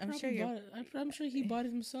 I'm sure he bought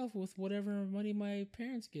it himself with whatever money my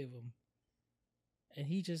parents gave him. And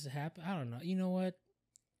he just happened. I don't know. You know what?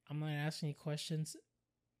 I'm not asking any questions.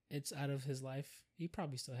 It's out of his life. He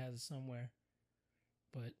probably still has it somewhere.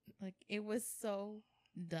 But like, it was so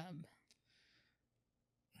dumb.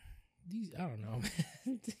 I don't know,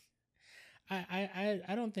 man.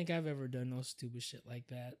 I don't think I've ever done no stupid shit like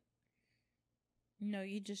that. No,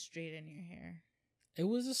 you just straighten your hair. It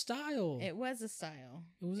was a style. It was a style.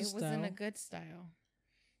 It wasn't a good style.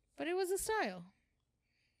 But it was a style.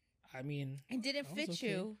 I mean, it didn't fit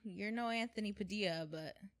you. You're no Anthony Padilla,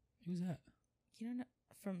 but who's that? You don't know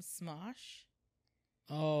from Smosh?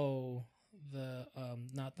 Oh, the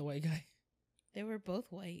not the white guy. They were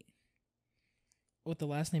both white. With the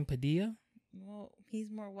last name Padilla? Well,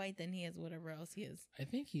 he's more white than he is whatever else he is. I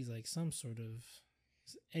think he's like some sort of...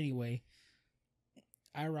 Anyway,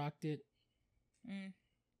 I rocked it.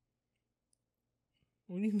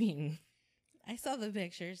 What do you mean? I saw the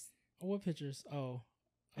pictures. What pictures? Oh.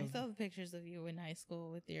 I saw the pictures of you in high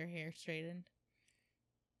school with your hair straightened.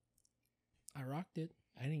 I rocked it.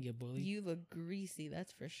 I didn't get bullied. You look greasy,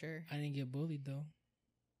 that's for sure. I didn't get bullied, though.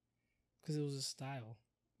 Because it was a style.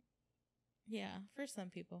 Yeah, for some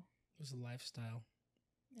people. It was a lifestyle.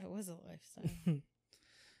 It was a lifestyle.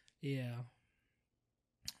 Yeah.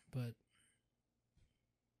 But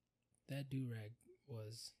that do-rag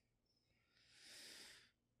was...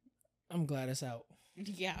 I'm glad it's out.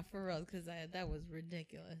 Yeah, for real, because that was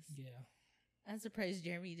ridiculous. Yeah. I'm surprised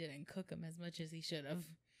Jeremy didn't cook him as much as he should have.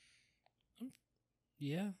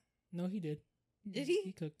 Yeah. No, he did. Did he?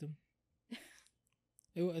 He cooked them.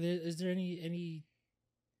 Is there any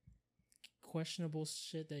questionable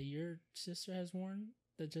shit that your sister has worn,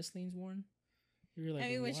 that Justinine's worn? You're like, I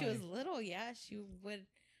mean, when she was little, yeah, she would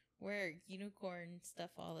wear unicorn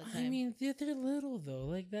stuff all the time. I mean, they're little though.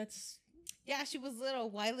 Like that's. Yeah, she was little.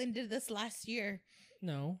 Wyland did this last year.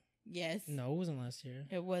 No. Yes. No, it wasn't last year.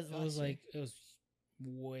 It was last year. It was like, it was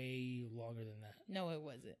way longer than that. No, it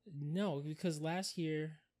wasn't. No, because last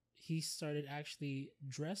year he started actually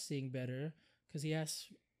dressing better because he asked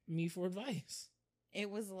me for advice. It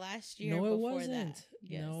was last year. No, it wasn't. That.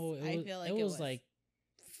 Yes. No, I feel like it was like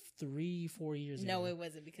 3-4 years ago. No, it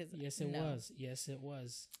wasn't because. Yes, it was. Yes, it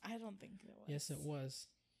was. I don't think it was. Yes, it was.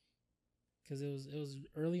 Because it was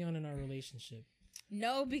early on in our relationship.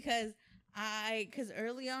 No, because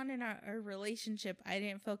early on in our relationship, I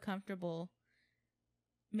didn't feel comfortable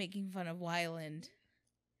making fun of Wyland.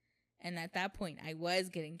 And at that point, I was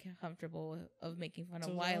getting comfortable of making fun of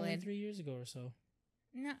Wyland. 3 years ago or so.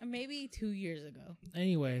 No, maybe 2 years ago.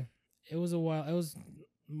 Anyway, it was a while. It was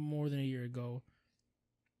more than a year ago.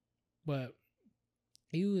 But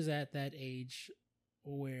he was at that age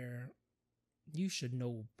where you should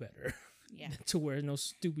know better. Yeah. To wear no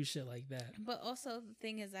stupid shit like that. But also the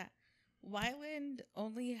thing is that Wyland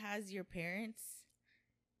only has your parents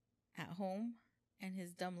at home and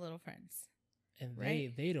his dumb little friends. And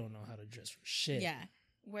they don't know how to dress for shit. Yeah.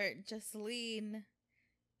 Where Jocelyn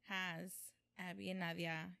has Abby and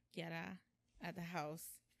Nadia, Kiara at the house.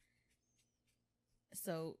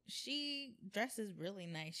 So she dresses really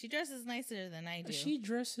nice. She dresses nicer than I do. She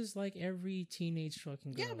dresses like every teenage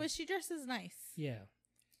fucking girl. Yeah, but she dresses nice. Yeah.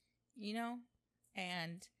 You know?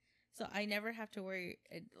 And so I never have to worry.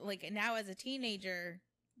 Like now as a teenager,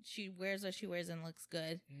 she wears what she wears and looks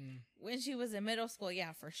good. When she was in middle school,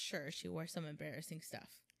 yeah, for sure, she wore some embarrassing stuff.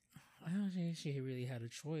 I don't think she really had a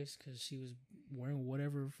choice because she was wearing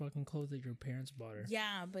whatever fucking clothes that your parents bought her.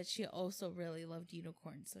 Yeah, but she also really loved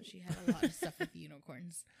unicorns, so she had a lot of stuff with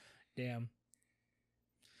unicorns. Damn.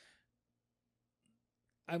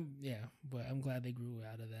 But I'm glad they grew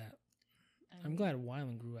out of that. I'm glad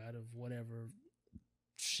Wyland grew out of whatever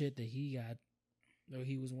shit that he got, though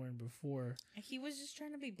he was wearing before. He was just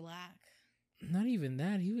trying to be black. Not even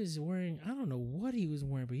that. He was wearing, I don't know what he was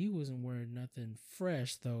wearing, but he wasn't wearing nothing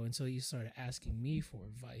fresh, though, until he started asking me for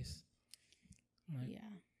advice. Like, yeah.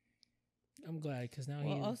 I'm glad, because now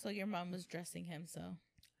Well, also, your mom was dressing him, so.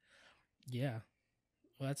 Yeah.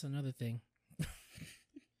 Well, that's another thing.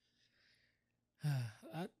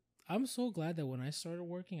 I'm so glad that when I started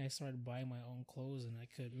working, I started buying my own clothes, and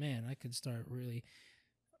I could start really.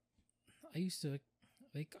 I used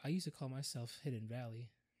to call myself Hidden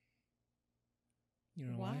Valley. You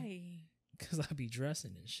know why? Because I be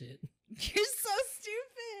dressing and shit. You're so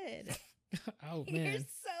stupid. Oh man, you're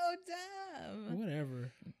so dumb.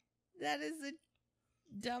 Whatever. That is the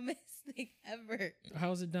dumbest thing ever.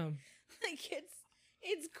 How's it dumb? Like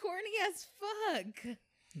it's corny as fuck.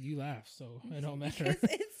 You laugh, so it don't matter. Because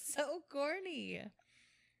it's so corny.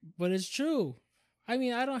 But it's true. I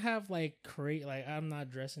mean, I don't have like I'm not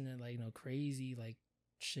dressing in like crazy like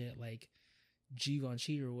shit like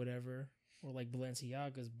Givenchy or whatever, or like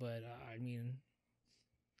Balenciagas. But I mean,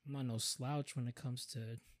 I'm not no slouch when it comes to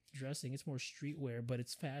dressing. It's more streetwear, but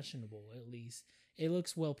it's fashionable. At least it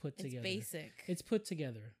looks well put together. It's basic. It's put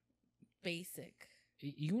together. Basic.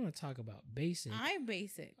 You want to talk about basic? I'm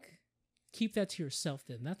basic. Keep that to yourself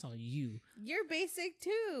then. That's on you. You're basic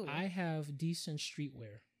too. I have decent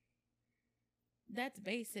streetwear. That's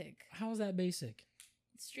basic. How is that basic?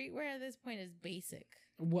 Streetwear at this point is basic.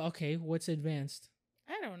 Well, okay. What's advanced?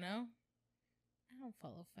 I don't know. I don't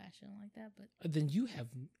follow fashion like that, but then you have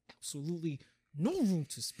absolutely no room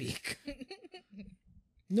to speak.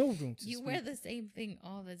 No room to speak. You wear the same thing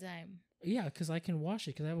all the time. Yeah, because I can wash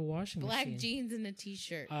it because I have a washing machine. Black jeans and a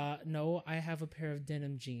t-shirt. No, I have a pair of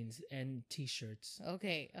denim jeans and t-shirts.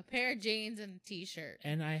 Okay, a pair of jeans and a t-shirt.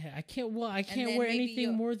 And I can't wear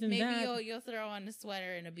anything more than that. Maybe you'll throw on a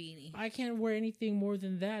sweater and a beanie. I can't wear anything more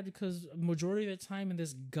than that because majority of the time in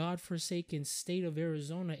this godforsaken state of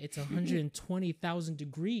Arizona, it's 120,000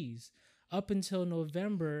 degrees. Up until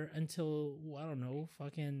November, until, I don't know,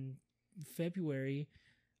 fucking February,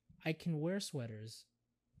 I can wear sweaters.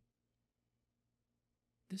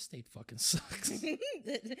 This state fucking sucks.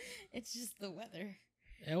 It's just the weather.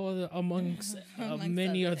 Well, amongst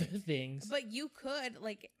many other things. But you could,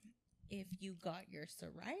 like, if you got your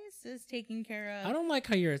psoriasis taken care of. I don't like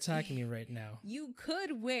how you're attacking me right now. You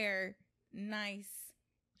could wear nice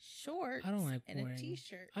shorts and a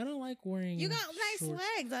t-shirt. I don't like wearing. You got nice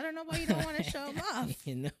legs. I don't know why you don't want to show them off.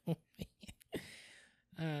 You know.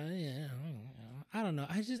 Yeah. I don't know.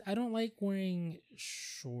 I don't like wearing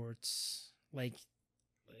shorts. Like,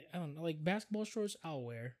 I don't know. Like basketball shorts, I'll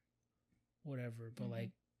wear, whatever. But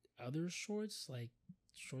like other shorts, like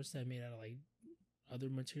shorts that are made out of like other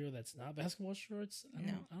material that's not basketball shorts, I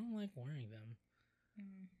don't like wearing them.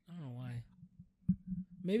 I don't know why.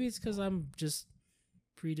 Maybe it's because I'm just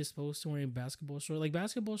predisposed to wearing basketball shorts. Like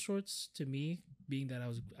basketball shorts to me, being that I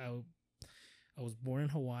was born in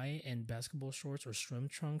Hawaii, and basketball shorts or swim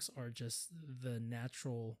trunks are just the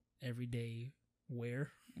natural everyday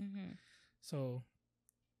wear. Mm-hmm. So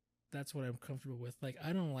that's what I'm comfortable with. Like,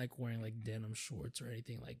 I don't like wearing like denim shorts or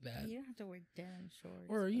anything like that. You don't have to wear denim shorts.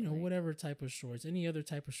 Or, you know, whatever type of shorts, any other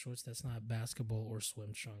type of shorts that's not basketball or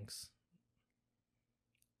swim trunks.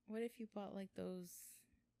 What if you bought like those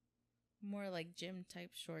more like gym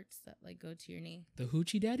type shorts that like go to your knee? The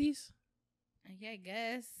hoochie daddies? Yeah, I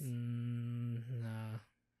guess. Nah.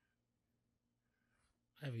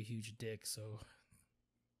 I have a huge dick, so.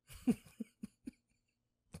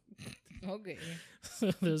 Okay.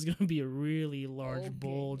 So there's gonna be a really large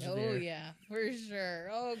bulge there. Oh yeah, for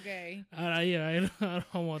sure. Okay. I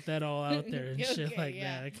don't want that all out there and shit like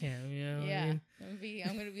that. I can't. You know. Yeah. What I mean?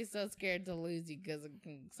 I'm gonna be so scared to lose you because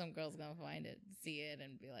some girl's gonna find it, see it,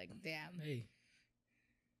 and be like, "Damn." Hey.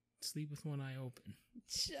 Sleep with one eye open.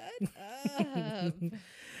 Shut up. All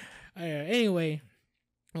right. Anyway,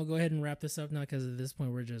 I'll go ahead and wrap this up now because at this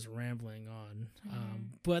point we're just rambling on.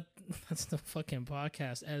 But that's the fucking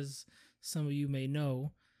podcast, as some of you may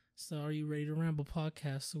know. So Are You Ready to Ramble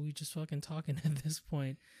podcast? So we just fucking talking at this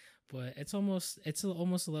point. But it's almost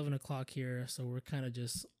 11 o'clock here, so we're kind of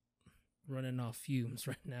just running off fumes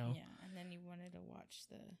right now. Yeah, and then you wanted to watch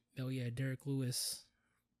Derek Lewis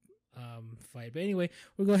fight. But anyway,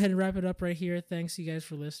 we'll go ahead and wrap it up right here. Thanks you guys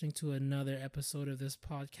for listening to another episode of this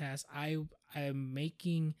podcast. I am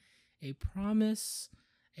making a promise,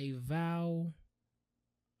 a vow,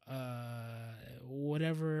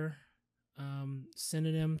 whatever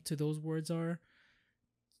synonym to those words are,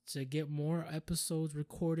 to get more episodes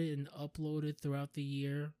recorded and uploaded throughout the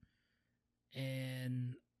year,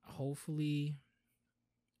 and hopefully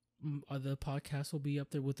the podcast will be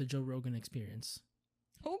up there with the Joe Rogan Experience.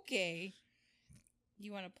 Okay.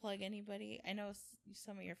 You want to plug anybody? I know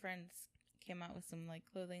some of your friends came out with some like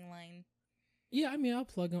clothing line. Yeah, I mean, I'll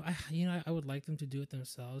plug them. I would like them to do it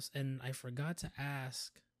themselves, and I forgot to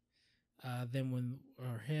ask them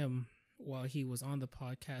him while he was on the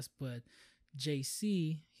podcast. But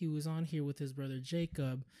JC, he was on here with his brother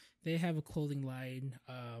Jacob. They have a clothing line,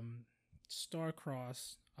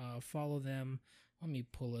 Starcross. Follow them. Let me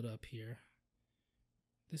pull it up here.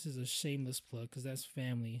 This is a shameless plug because that's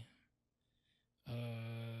family.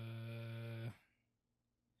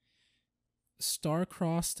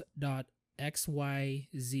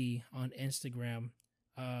 Starcrossed.xyz on Instagram.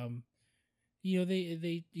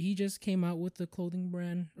 He just came out with the clothing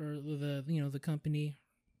brand, or the company.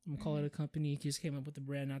 I'm gonna call it a company. He just came up with the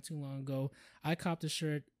brand not too long ago. I copped a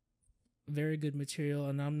shirt, very good material,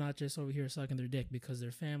 and I'm not just over here sucking their dick because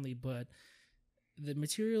they're family, but the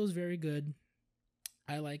material is very good.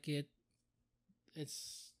 I like it.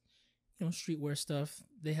 It's, streetwear stuff.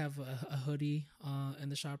 They have a hoodie in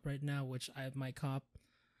the shop right now, which I might cop.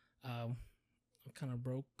 I'm kind of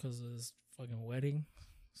broke because of this fucking wedding,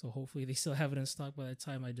 so hopefully they still have it in stock by the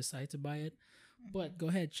time I decide to buy it. Mm-hmm. But go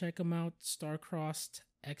ahead, check them out.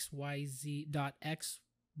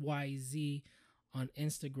 Starcrossed.xyz on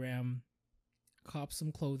Instagram. Cop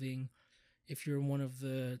some clothing. If you're one of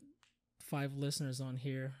the 5 listeners on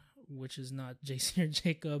here, which is not JC or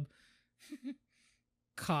Jacob,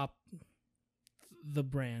 cop the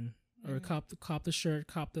brand, or cop the shirt,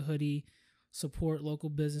 cop the hoodie, support local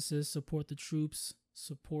businesses, support the troops,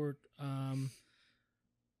 support I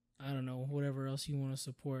don't know, whatever else you want to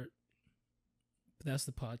support. But that's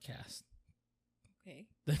the podcast. Okay.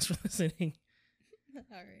 Thanks for listening. All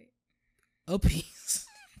right. A peace.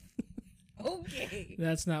 Okay.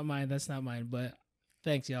 That's not mine, but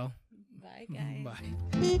thanks, y'all. Bye, guys.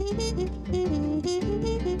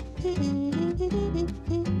 Bye.